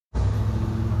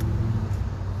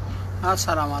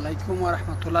السلام علیکم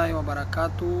ورحمت الله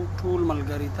وبرکاتو. ټول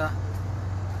ملګری ته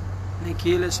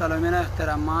نیکیله سلامونه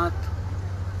احترامات.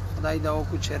 خدای دا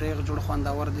وکړو چې ریغ جوړ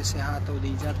خوندور د صحت او د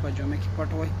ایجاد په جمع کې پټ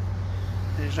وای.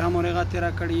 رژه مو ریغه تیره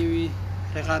کړې وي،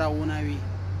 ریغه راونه وي.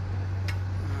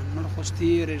 نور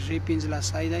خوستی رژې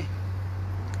 15 دی،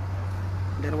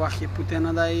 ډېر وخت یې پوته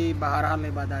نه دی. بهرحال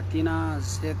عبادتي نه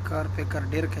ذکر فکر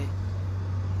ډېر کوي.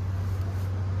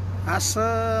 اس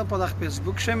په دغه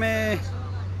فیسبوک شمه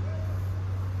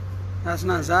از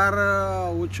نظر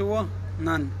وچو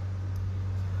نن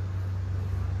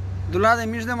دولا د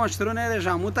میش د مشترونه د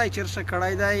جاموتای چرشه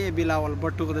کړای دی بلاول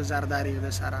بټوغ د زرداری د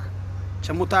سره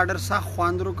چې متادر سخ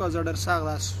خواندرو کو زړر سخ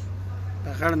داس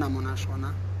په غړ نمونه شونه.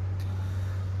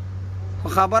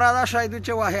 خو خبره دا شاید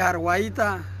چې وای هر وای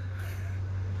تا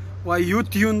وای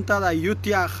یوتیون تا دا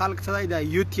یوتیا خلق ته دا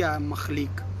یوتیا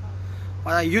مخلیق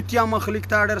وای یوتیا مخلیق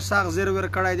تا ډر سخ زیر ور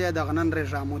کړای دی د غنن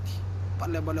رجاموتی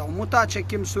بله عموتا چې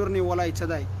کم سورنی ولای څه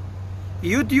دی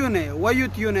یوتیونه و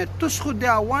یوتیونه توس خو د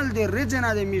اول د رجنه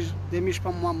د میش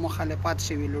په مخالفت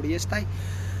شوی لوړی استای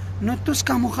نو توس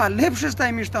کا مخالف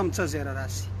شستای میشتم څه زیره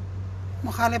راسي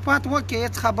مخالفت وکي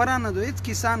هیڅ خبره نه دوی هیڅ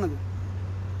کیسه نه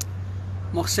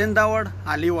محسن داوړ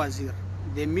علي وزير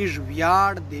د میش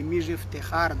ویاړ د میش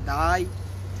افتخار دای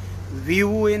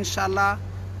ویو ان شاء الله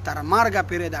تر مرګه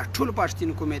پیره دا ټول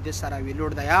پاشتين کومې د سره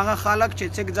ویلوړ دی. هغه خلک چې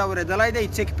څک ځور دلای دی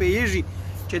څک پیږي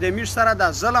چې د میش سره د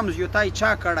ظلم زیاتای چا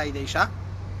کړای دی شه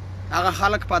هغه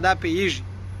خلک په دا پیږي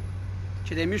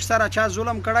چې د میش سره چا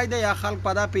ظلم کړای دی یا خلک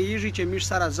په دا پیږي چې میش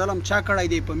سره ظلم چا کړای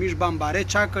دی په میش بمباره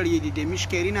چا کړی دی د میش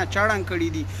کیرینا چاړن کړی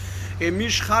دی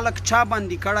میش خلک چا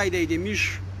باندې کړای دی د میش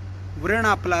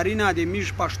ورنا پلارینا د میش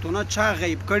پښتونه چا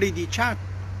غیب کړی دی چا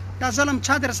دا ظلم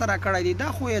چا در سره کړای دی دا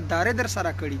خو ادارې در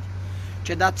سره کړی دی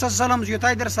چې دا څه ظلم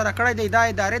زیاتای در سره کړی دی دا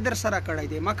ادارې در سره کړی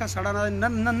دی مکه سړی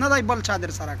نه دی بل چا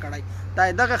در سره کړی دا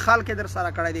دغه خلک در سره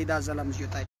کړی دی دا ظلم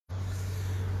زیاتای.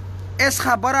 اس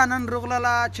خبره نن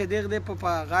رغله چې دغه په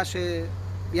غاشه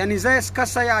یعنی زه اس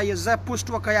کسه یا زه پوسټ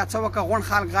وکیا څه وک غون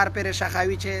خلک غار پر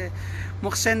شخاوي چې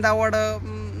محسن دا وړ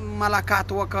ملاقات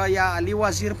وک یا علي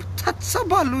وزير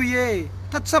تتصبلوي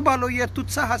تو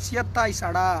څه حیثیت تای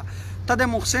سړی ته د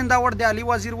محسن داوړ د علي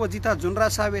وزير وځیتا جنرا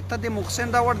صاحب ته د محسن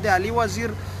داوړ د علي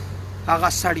وزير هغه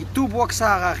سړی توپ وکسه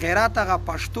هغه غیرت هغه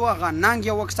پښتو هغه ننګ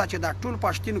وکسه چې دا ټول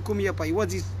پښتين کوم یې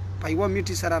په یو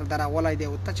میټي سره درولای دی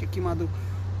او ته چې کیمادو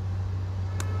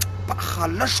په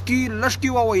لشکی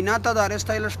و وینا ته دا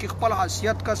رستای لشکی خپل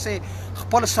حیثیت کسه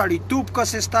خپل سړی توپ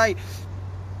کسه استای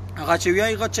هغه چې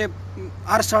ویای هغه چې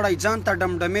هر سړی ځان ته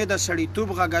دمدمې د سړی توپ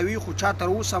غاوی خو چا تر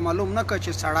اوسه معلوم نه ک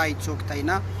چې سړی څوک دی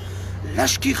نه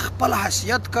لشکی خپل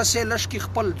حیثیت کسه لشکی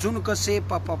خپل جون کسه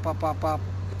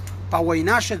په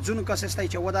ویناشه جون کسه استای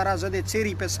چې ودارا زده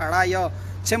چیرې په سړا یا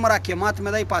څمرا قیمت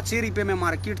مې دی په چیرې په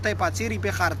مارکیټ ته په چیرې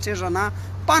په خرچه جنا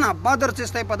پانا بدر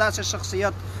چستای په داسې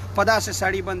شخصیت په داسې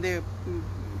سړی باندې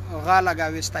غا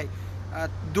لگاويستای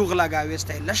دوغ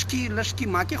لگاويستای لشکی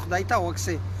ما کې خدای ته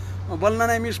وکسه بل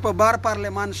نه میش په بار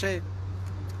پارلمان شه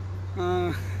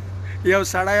یو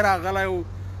سړی راغلی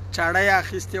چاړه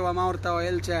اخیسته و ما ورته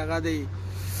ویل چې هغه دی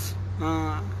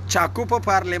چاکو په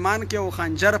پارلمان کې او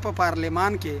خنجر په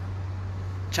پارلمان کې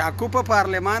چاکو په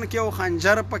پارلمان کې او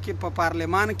خنجر په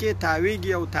پارلمان کې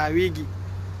تاویږي او تاویږي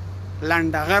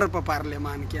لنډغر په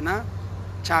پارلمان کې نه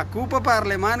چاکو په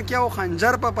پارلمان کې او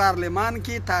خنجر په پارلمان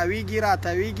کې تاویږي را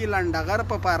تاویږي لنډغر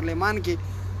په پارلمان کې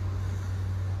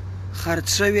خرڅ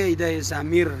شوی دی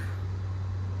ضمیر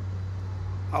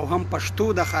او هم پښتو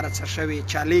د خرڅ شوی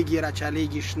چالیږي را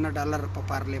چالیږي شنه ډالر په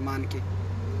پارلمان کې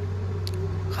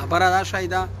خبره دا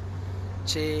شایده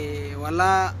چې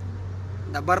ولا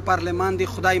د بر پارلمان دی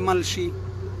خدای مل شي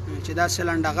چې دا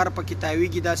سلندغر په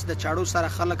کتاویږي داس د چاړو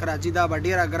سره خلک راځي دا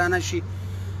ډیره ګرانه شي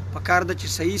په کار د چې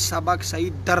صحیح سبق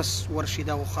صحیح درس ورشي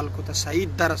دا خلکو ته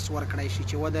صحیح درس ورکړای شي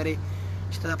چې ودرې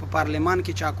چې په پارلمان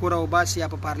کې چاکور او باس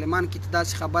یا په پارلمان کې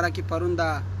داسې خبره کې پرون د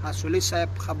اصولي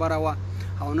صاحب خبره وا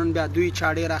او نن بیا دوی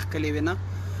چاړې راخلې ونه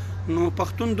نو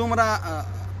پښتون دومره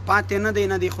پاتې نه دی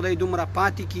نه دی خدای دومره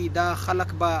پاتې کی دا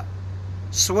خلک به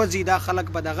سوځي دا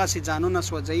خلک به دغه سي ځانونه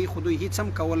سوځي خو دوی هیڅ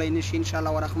هم کولای نشي ان شاء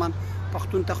الله ورحمان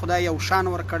پښتون ته خدای یو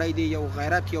شان ور کړی دی یو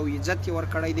غیرت یو عزت ور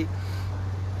کړی دی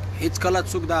هیڅ کله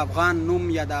څوک د افغان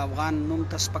نوم یا د افغان نوم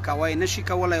تسپکوي نشي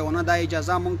کولای او نه د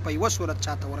اجازه مونږ په یو صورت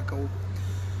چاته ورکو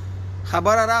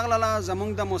خبره راغله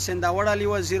زمونږ د محسن داوړ علي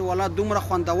وزیر ولا دومره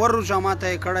خوندور جماعت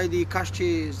کړی دی کاش چې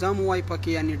زم وای پکې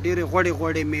یعنی ډېر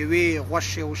غوړې میوه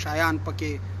غوښه او شایان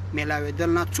پکې ملاوي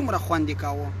دل نه څومره خوندې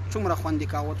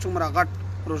کاوه څومره غټ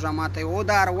روجماعت او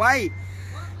دار وای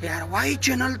یار وای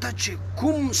چینل ته چې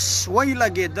کوم سوی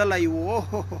لګېدلی و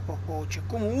چې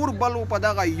کوم اور بل په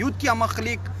دغه یوتیا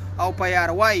مخلیق او په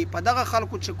یاروای په دغه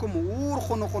خلکو چې کوم اور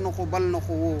خو بل نه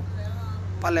خو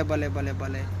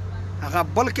بله هغه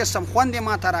بل قسم خوند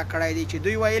ما ته راکړی دی چې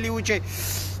دوی ویلي وو چې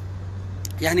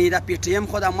یعنی دا پی ټی ایم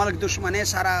خو د ملک دشمنۍ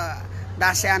سره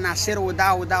داسې عناصر و دا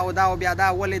او بیا دا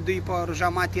ولې دوی په روژه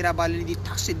ماتي رابللي دي.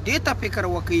 تاسې دې ته فکر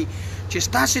وکړئ چې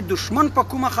ستاسې دشمن په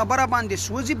کومه خبره باندې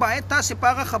سوځي باید تاسې په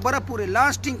هغه خبره پورې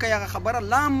لاس ټینګ کړئ، هغه خبره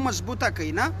لا مضبوطه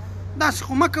کړئ. نه داسې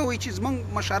خو مه کوئ چې زموږ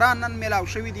مشران نن میلاو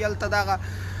شوي دي هلته دغه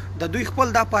د دوی خپل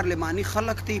دا پارلماني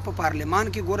خلک دی په پارلمان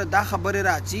کې ګوره دا خبرې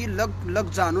راځي لږ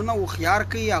ځانونه هوښیار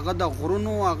کړئ، هغه د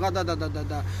غرونو هغه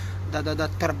د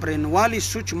تربرینوالي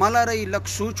سوچ مه لرئ، لږ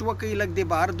سوچ وکئ، لږ د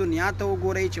بهر دنیا ته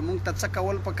وګورئ چې موږ ته څه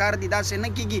کول پکار دي. داسې نه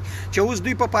کېږي چې اوس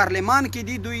دوی په پارلمان کې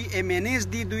دي، دوی MNAs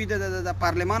دي، دوی د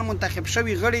پارلمان منتخب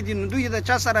شوي غړي دي، نو دوی د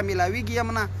چا سره میلاویږي هم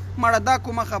نه. مړه دا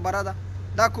کومه خبره ده،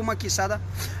 دا کومه کیسه ده.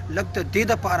 لږ د دې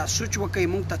دپاره سوچ وکئ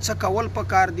موږ ته څه کول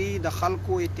پکار دي، د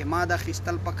خلکو اعتماد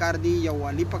اخیستل پکار دي،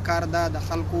 یووالي پکار ده، د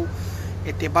خلکو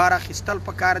اعتبار اخیستل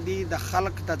پکار دي، د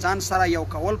خلک د ځان سره یو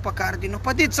کول پکار دي. نو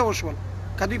په دې څه وشول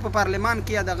که دوی په پارلمان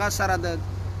کې یا دغه سره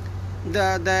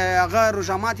د هغه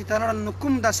روژه ماتي ته لاړل نو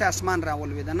کوم داسې اسمان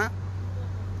راولوېده؟ نه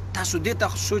تاسو دې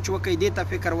ته سوچ وکئ، دې ته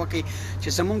فکر وکئ چې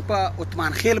زمونږ په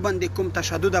عثمان خیل باندې کوم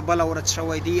تشدد بله ورځ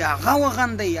شوی دی هغه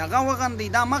وغندئ،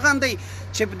 دا مه غندئ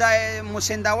چې د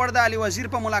محسن داور د علي وزیر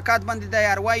په ملاقات باندې د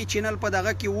یاروایي چینل په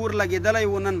دغه کې اور لګېدلی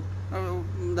و، نن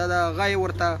د هغه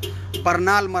ورته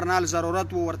برنال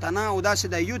ضرورت و ورته نه، او داسې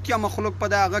د یوتیا مخلوق په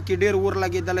دغه کې ډېر اور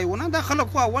لګېدلی و نه. دا خلک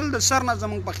خو اول د سر نه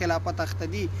زمونږ په خلافت اخته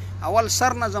دي، اول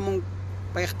سر نه زمونږ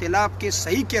په اختلاف کې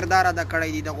صحیح کردار ادا کړی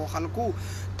دی دغو خلکو.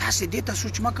 تاسې دې ته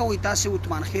سوچ مه کوئ، تاسې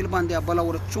عثمان خیل باندې بله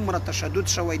ورځ څومره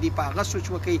تشدد شوی دی په هغه سوچ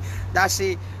وکئ.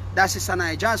 داسې ثنا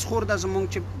اعجاز خور ده زمونږ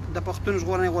چې د پښتون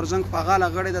ژغورنې غورځنګ په هغه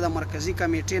غړی ده د مرکزي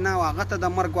کمیټې نه، او هغه ته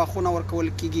د مرګ واښونه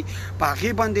ورکول کېږي، په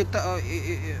هغې باندې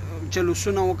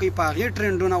جلوسونه وکئ، په هغې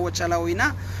ټرینډونه وچلوئ. نه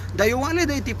د یووالي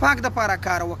د اتفاق دپاره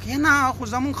کار وکړئ. نه خو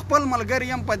زمونږ خپل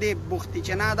ملګري هم په دې بوخت دي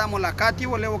چې نه دا ملاقات یې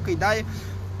ولې وکئ، دا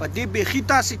په دې بیخي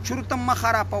تاسې چورت هم مه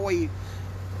خرابوئ،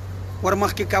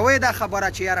 ورمخکې کوئ دا خبره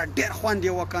چې یاره ډېر خوند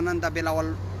یې وکړه نن د بلاول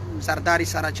زرداري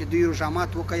سره چې دوی روژه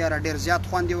مات وکړه، یاره ډېر زیات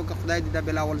خوند یې وکړه، خدای دې د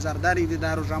بلاول زرداري دې د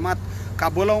روژه مات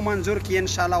قبول او منظور کړي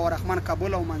انشاءالله ورحمن،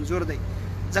 قبول او منظور دی.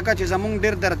 ځکه چې زمونږ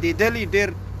ډېر دردېدلي ډېر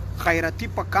خیرتي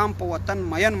په کام په وطن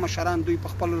مین مشران دوی په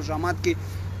خپل روژه مات کې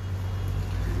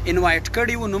انوایټ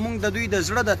کړي وو، نو موږ د دوی د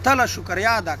زړه د تله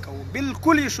شکریا ادا کوو،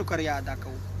 بالکل یې شکریا ادا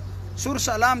کوو، سور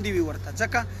سلام دی وي ورته.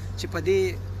 ځکه چې په دې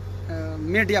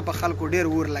میډیا په خلکو ډېر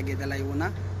اور لګېدلی و نه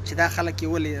چې دا خلک یې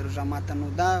ولې روژه ماته. نو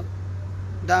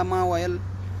دا ما ویل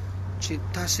چې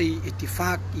تاسې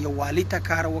اتفاق یووالي ته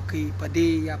کار وکئ، په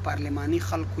دې یا پارلماني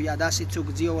خلکو یا داسې څوک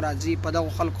ځي او راځي په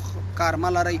دغو خلکو کار مه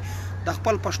لرئ. د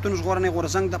خپل پښتون ژغورنې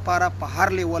غورځنګ دپاره په هر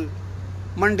لیول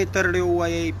منډې ترړې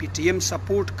ووایئ، پی ټي ایم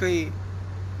سپورټ کوئ،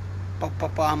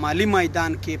 په عملي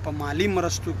میدان کې، په مالی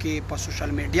مرستو کې، په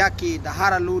سوشل میډیا کې، د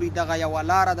هره لوري دغه یوه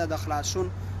لاره ده د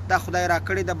خلاصون، دا خدای را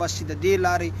کړې ده. بس چې د دې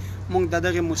لارې موږ د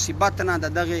دغې مصیبت نه،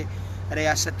 د دغې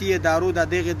ریاستي ادارو د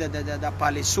دغې د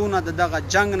پالیسو نه، د دغه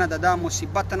جنګ نه، د دغه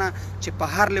مصیبت نه چې په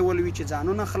هر لیول وي چې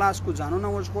ځانونه خلاص کړو، ځانونه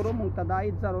وژغورو. موږ ته د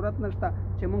هېڅ ضرورت نشته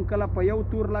چې موږ کله په یو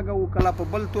تور لګوو کله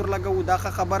په بل تور لګوو، دا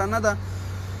ښه خبره نه ده.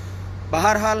 به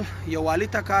هر حال یووالي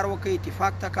ته کار وکئ،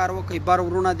 اتفاق ته کار وکئ. بر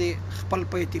ورونه دې خپل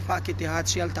په اتفاق اتحاد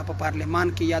شي. هلته په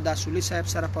پارلمان کې یا د اصولي صاحب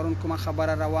سره پرون کومه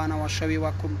خبره روانه وه شوې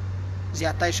وه، کوم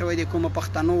زیاتی شوی دی، کومو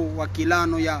پښتنو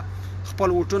وکیلانو یا خپل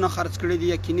ووټونه خرڅ کړي دي،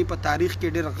 یقیني په تاریخ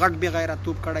کې ډېر غټ بې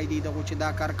غیرتوب کړی دی دغو چې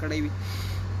دا کار کړی وي.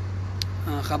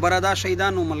 خبره دا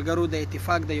شهیدانو ملګرو د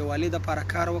اتفاق د یووالي دپاره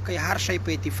کار وکئ. هر شی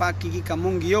په اتفاق کېږي. که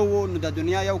مونږ یو وو نو د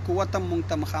دنیا یو قوت هم مونږ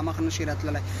ته مخامخ نشي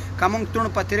راتللی. که مونږ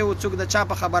توڼ پترې وو، څوک د چا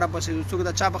په خبره پسې ځو، څوک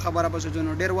د چا په خبره پسې ځو،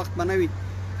 نو ډېر وخت به نه وي،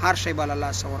 هر شی به له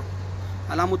لاسه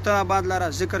ورکړو. علامته آباد لره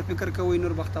ذکر فکر کوئ.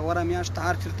 نور بختوره میاشت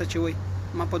هر چېرته چې وئ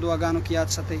ما په دعاګانو کې یاد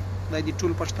ساتئ. خدای دې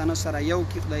ټول پښتانه سره یو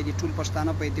کړي، خدای دې ټول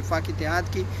پښتانه په اتفاق اتحاد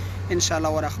کې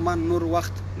انشاءالله ورحمن. نور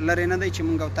وخت لرې نه دی چې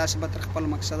مونږ او تاسې به تر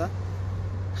خپل مقصده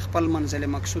خپل منزل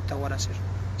مقصود ته ورسېږو.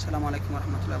 السلام علیکم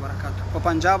ورحمت الله وبرکاتو. په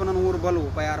پنجاب نن اور بل و،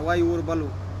 په یاروای اور بل و،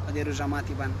 په دې روژه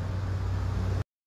ماتي باندې